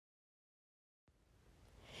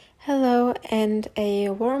Hello and a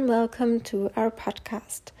warm welcome to our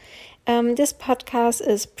podcast. This podcast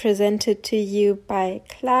is presented to you by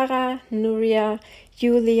Clara, Nuria,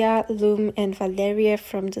 Julia, Lum, and Valeria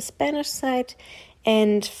from the Spanish side,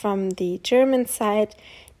 and from the German side,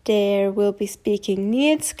 there will be speaking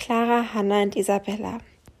Nils, Clara, Hannah, and Isabella.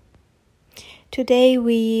 Today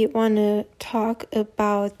we want to talk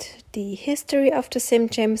about the history of the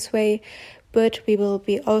St. James Way, but we will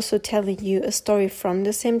be also telling you a story from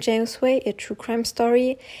the St. James Way, a true crime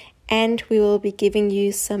story, and we will be giving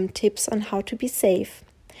you some tips on how to be safe.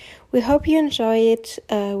 We hope you enjoy it,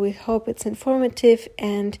 we hope it's informative,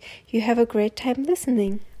 and you have a great time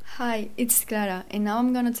listening. Hi, it's Clara, and now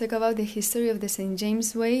I'm going to talk about the history of the St.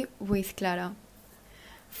 James Way with Clara.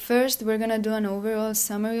 First, we're going to do an overall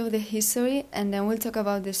summary of the history, and then we'll talk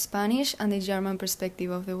about the Spanish and the German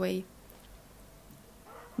perspective of the way.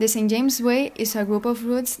 The St. James Way is a group of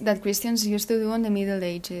routes that Christians used to do in the Middle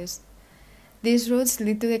Ages. These routes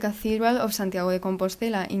lead to the Cathedral of Santiago de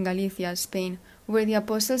Compostela in Galicia, Spain, where the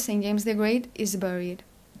Apostle St. James the Great is buried.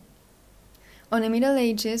 On the Middle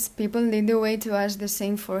Ages, people lead the way to ask the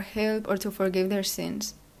saint for help or to forgive their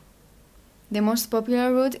sins. The most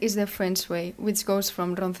popular route is the French Way, which goes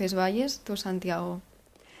from Roncesvalles to Santiago.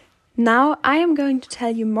 Now I am going to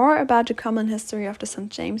tell you more about the common history of the St.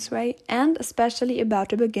 James Way and especially about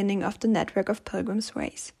the beginning of the network of pilgrims'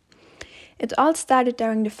 ways. It all started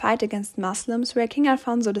during the fight against Muslims, where King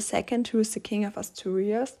Alfonso II, who is the king of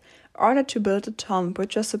Asturias, ordered to build a tomb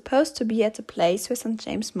which was supposed to be at the place where St.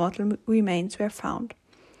 James' mortal remains were found.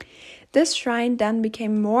 This shrine then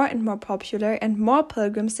became more and more popular, and more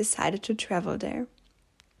pilgrims decided to travel there.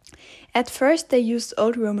 At first they used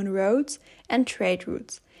old Roman roads and trade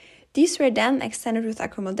routes. These were then extended with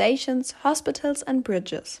accommodations, hospitals and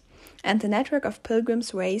bridges, and the network of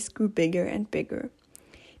pilgrims' ways grew bigger and bigger.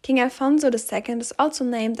 King Alfonso II is also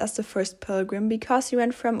named as the first pilgrim because he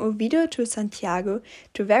went from Oviedo to Santiago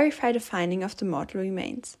to verify the finding of the mortal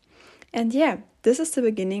remains. And this is the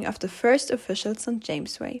beginning of the first official St.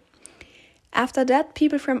 James Way. After that,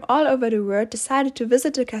 people from all over the world decided to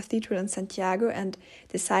visit the cathedral in Santiago and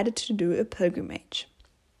decided to do a pilgrimage.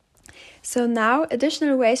 So now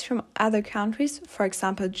additional ways from other countries, for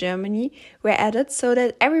example Germany, were added so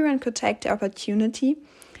that everyone could take the opportunity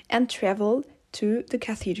and travel to the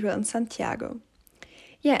cathedral in Santiago.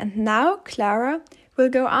 And now Clara will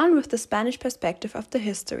go on with the Spanish perspective of the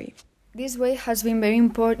history. This way has been very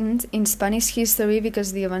important in Spanish history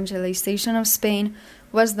because the evangelization of Spain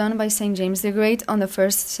was done by St. James the Great on the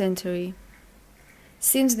 1st century.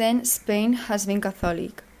 Since then, Spain has been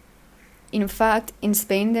Catholic. In fact, in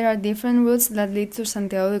Spain there are different routes that lead to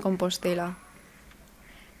Santiago de Compostela.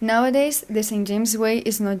 Nowadays, the St. James Way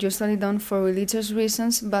is not usually done for religious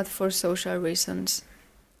reasons, but for social reasons.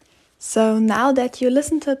 So now that you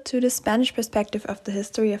listened to the Spanish perspective of the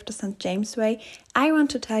history of the St. James Way, I want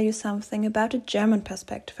to tell you something about the German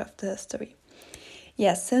perspective of the history.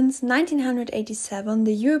 Since 1987,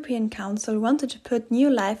 the European Council wanted to put new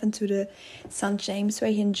life into the St. James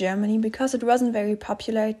Way in Germany because it wasn't very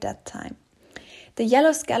popular at that time. The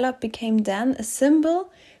yellow scallop became then a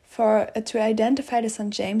symbol to identify the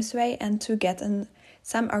St. James Way and to get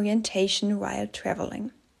some orientation while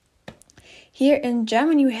traveling. Here in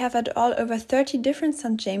Germany we have at all over 30 different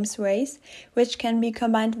St. James Ways, which can be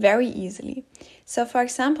combined very easily. So for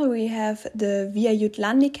example we have the Via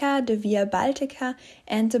Jutlandica, the Via Baltica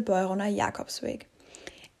and the Beuroner Jakobsweg.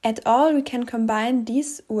 At all we can combine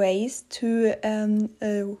these ways to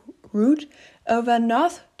a route over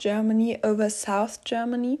North Germany, over South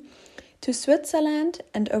Germany, to Switzerland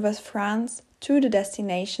and over France to the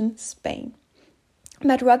destination Spain.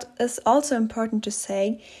 But what is also important to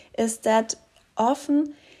say is that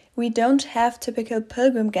often we don't have typical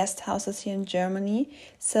pilgrim guest houses here in Germany,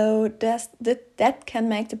 so that can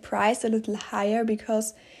make the price a little higher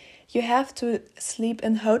because you have to sleep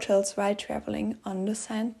in hotels while traveling on the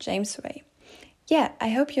St. James Way. I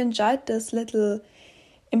hope you enjoyed this little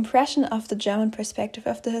impression of the German perspective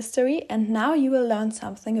of the history, and now you will learn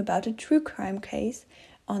something about a true crime case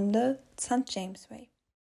on the St. James Way.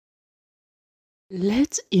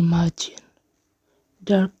 Let's imagine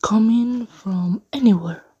they're coming from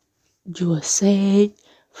anywhere, USA,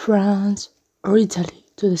 France, or Italy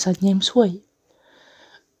to the St. James Way.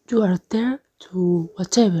 You are there to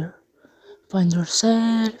whatever, find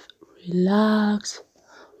yourself, relax,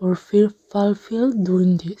 or feel fulfilled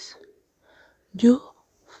doing this. You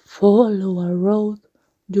follow a road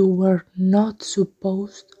you were not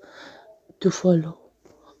supposed to follow,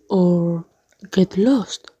 or get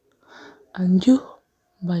lost, and you,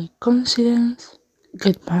 by coincidence,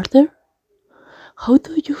 get murdered? How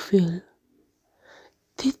do you feel?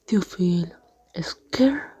 Did you feel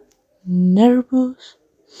scared? Nervous?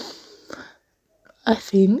 I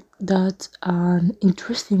think that's an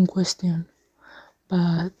interesting question,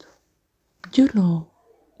 but you know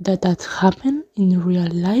that happened in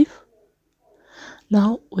real life?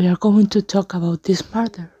 Now we are going to talk about this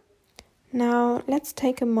murder. Now, let's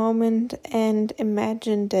take a moment and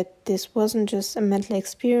imagine that this wasn't just a mental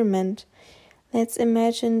experiment. Let's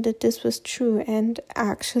imagine that this was true and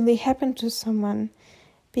actually happened to someone,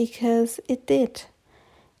 because it did.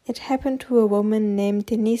 It happened to a woman named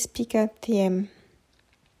Denise Picard-Thiem.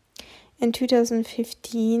 In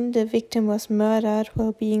 2015, the victim was murdered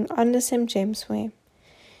while being on the St. James Way.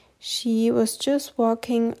 She was just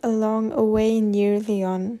walking along a way near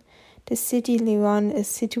Lyon. The city Lyon is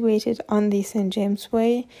situated on the St. James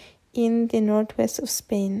Way in the northwest of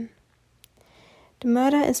Spain. The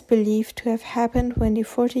murder is believed to have happened when the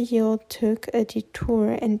 40-year-old took a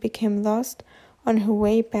detour and became lost on her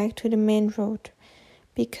way back to the main road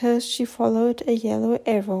because she followed a yellow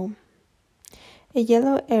arrow. A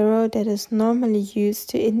yellow arrow that is normally used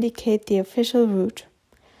to indicate the official route.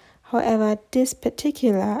 However, this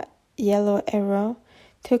particular yellow arrow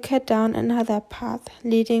took her down another path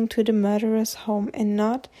leading to the murderer's home and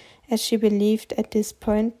not, as she believed at this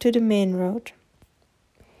point, to the main road.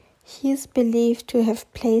 He is believed to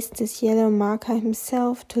have placed this yellow marker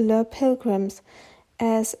himself to lure pilgrims,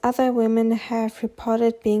 as other women have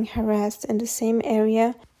reported being harassed in the same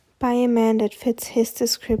area by a man that fits his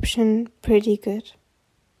description pretty good.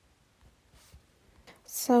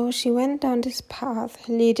 So she went down this path,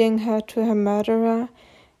 leading her to her murderer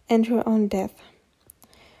and her own death.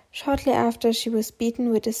 Shortly after, she was beaten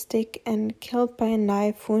with a stick and killed by a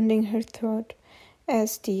knife, wounding her throat,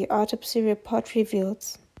 as the autopsy report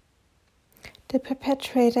reveals. The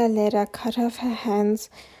perpetrator later cut off her hands,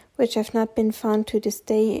 which have not been found to this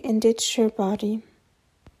day, and ditched her body.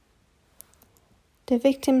 The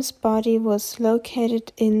victim's body was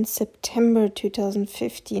located in September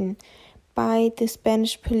 2015 by the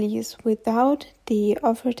Spanish police without the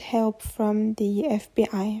offered help from the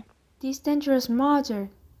FBI. This dangerous murder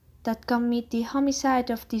that committed the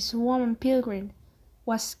homicide of this woman pilgrim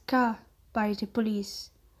was caught by the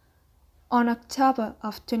police on October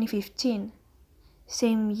of 2015,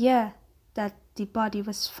 same year that the body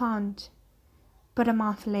was found. But a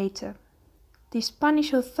month later, the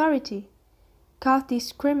Spanish authority caught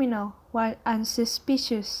this criminal while on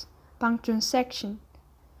suspicious bank transaction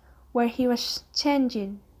where he was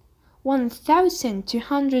changing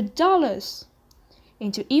 $1,200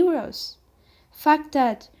 into euros. Fact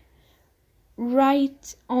that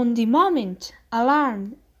right on the moment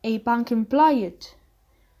alarmed a bank employee,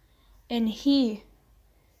 and he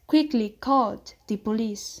quickly called the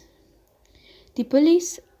police. The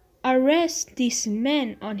police arrest this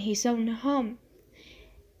man on his own home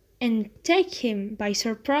and take him by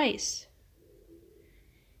surprise.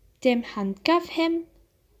 Then handcuff him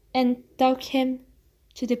and took him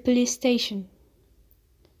to the police station.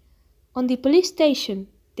 On the police station,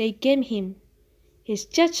 they gave him his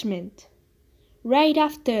judgment right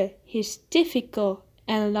after his difficult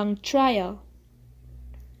and long trial.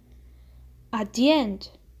 At the end,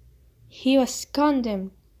 he was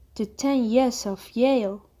condemned to 10 years of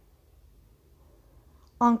jail.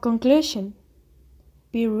 On conclusion,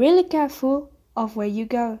 be really careful of where you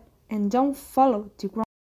go and don't follow the wrong.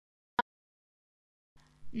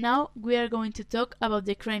 Now we are going to talk about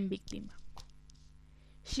the crime victim.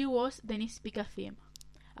 She was Denise Picard-Thiem,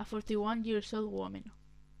 a 41-year-old woman.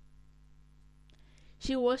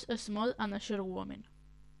 She was a small and a short woman.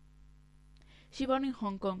 She born in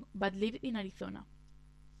Hong Kong but lived in Arizona.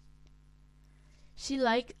 She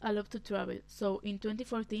liked a lot to travel, so in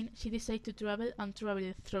 2014 she decided to travel and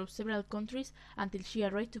traveled through several countries until she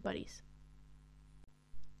arrived to Paris.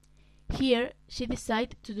 Here she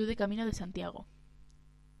decided to do the Camino de Santiago.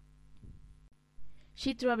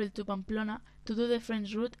 She traveled to Pamplona to do the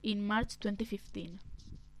French route in March 2015.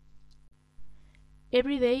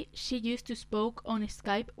 Every day she used to speak on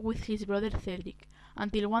Skype with his brother Cedric,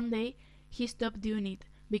 until one day he stopped doing it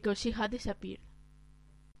because she had disappeared.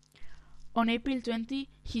 On April 20,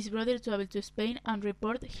 his brother traveled to Spain and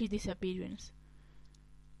reported his disappearance.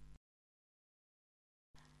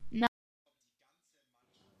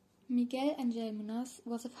 Miguel Angel Munoz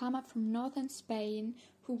was a farmer from northern Spain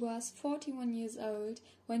who was 41 years old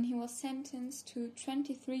when he was sentenced to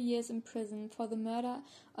 23 years in prison for the murder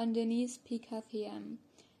on Denise Picard-Thiem.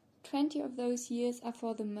 20 of those years are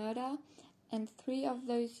for the murder and 3 of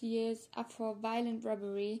those years are for violent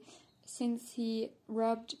robbery, since he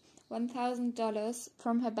robbed $1,000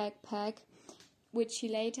 from her backpack, which she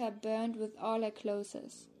later burned with all her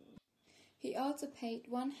clothes. He also paid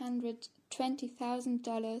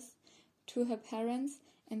 $120,000 to her parents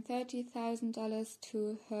and $30,000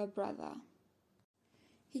 to her brother.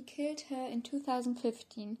 He killed her in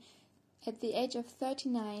 2015 at the age of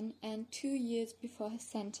 39 and 2 years before his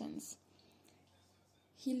sentence.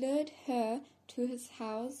 He lured her to his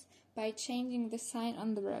house by changing the sign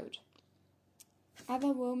on the road.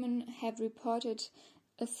 Other women have reported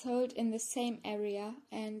assault in the same area,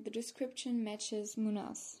 and the description matches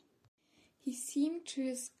Munoz. He seemed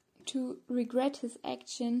to regret his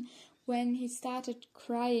action when he started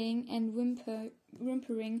crying and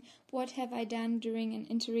whimpering, "What have I done?" during an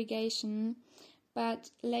interrogation,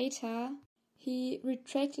 but later he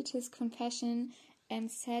retracted his confession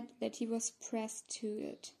and said that he was pressed to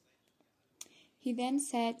it. He then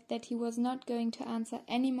said that he was not going to answer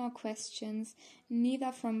any more questions,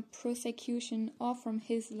 neither from prosecution or from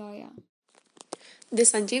his lawyer. The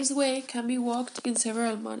St. James Way can be walked in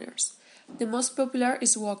several manners. The most popular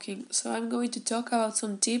is walking, so I'm going to talk about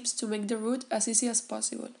some tips to make the route as easy as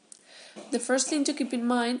possible. The first thing to keep in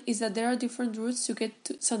mind is that there are different routes to get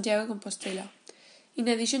to Santiago de Compostela. In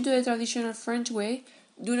addition to the traditional French way,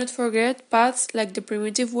 do not forget paths like the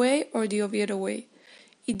Primitive Way or the Oviedo Way.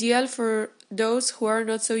 Ideal for those who are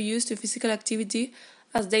not so used to physical activity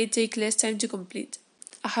as they take less time to complete.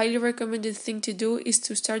 A highly recommended thing to do is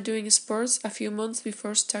to start doing sports a few months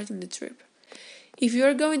before starting the trip. If you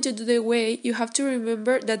are going to do the way, you have to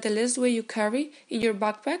remember that the less weight you carry in your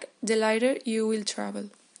backpack, the lighter you will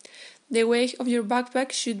travel. The weight of your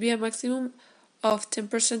backpack should be a maximum of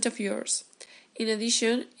 10% of yours. In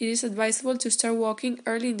addition, it is advisable to start walking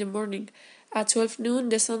early in the morning. At 12 noon,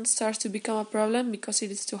 the sun starts to become a problem because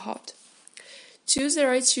it is too hot. Choose the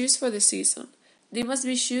right shoes for the season. They must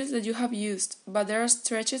be shoes that you have used, but there are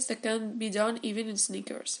stretches that can be done even in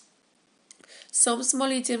sneakers. Some small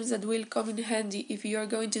items that will come in handy if you are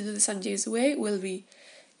going to do the St. James Way will be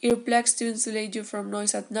earplugs to insulate you from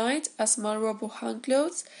noise at night, a small rope of hand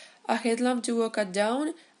clothes, a headlamp to walk at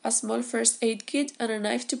dawn, a small first aid kit, and a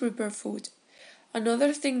knife to prepare food.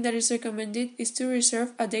 Another thing that is recommended is to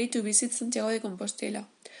reserve a day to visit Santiago de Compostela,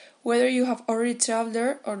 whether you have already traveled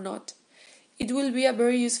there or not. It will be a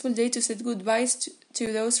very useful day to say goodbyes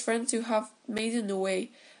to those friends you have made on the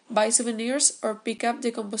way, buy souvenirs, or pick up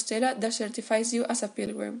the Compostela that certifies you as a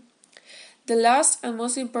pilgrim. The last and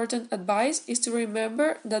most important advice is to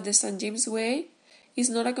remember that the St. James Way is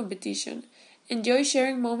not a competition. Enjoy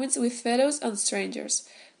sharing moments with fellows and strangers.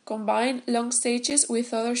 Combine long stages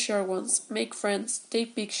with other short ones. Make friends.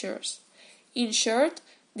 Take pictures. In short,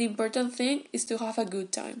 the important thing is to have a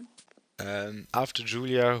good time. After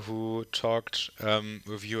Julia, who talked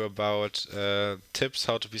with you about tips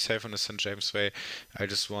how to be safe on the St. James Way, I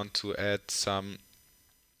just want to add some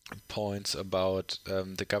points about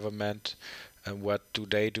the government and what do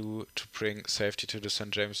they do to bring safety to the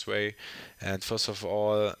St. James Way. And first of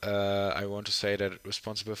all, I want to say that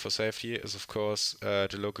responsible for safety is of course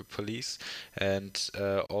the local police and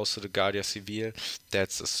also the Guardia Civil.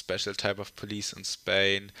 That's a special type of police in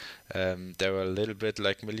Spain. They're a little bit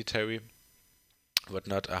like military, but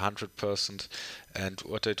not 100%. And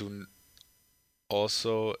what they do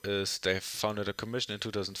also is they founded a commission in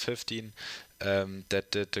 2015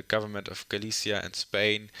 that did the government of Galicia and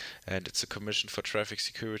Spain, and it's a commission for traffic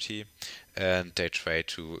security, and they try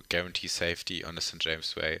to guarantee safety on the St.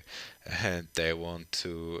 James Way, and they want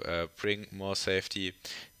to bring more safety,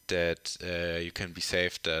 that you can be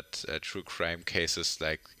safe, that true crime cases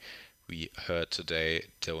like we heard today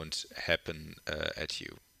don't happen at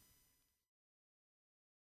you.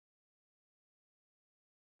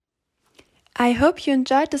 I hope you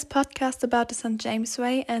enjoyed this podcast about the St. James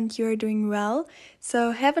Way and you're doing well.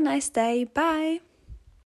 So have a nice day. Bye.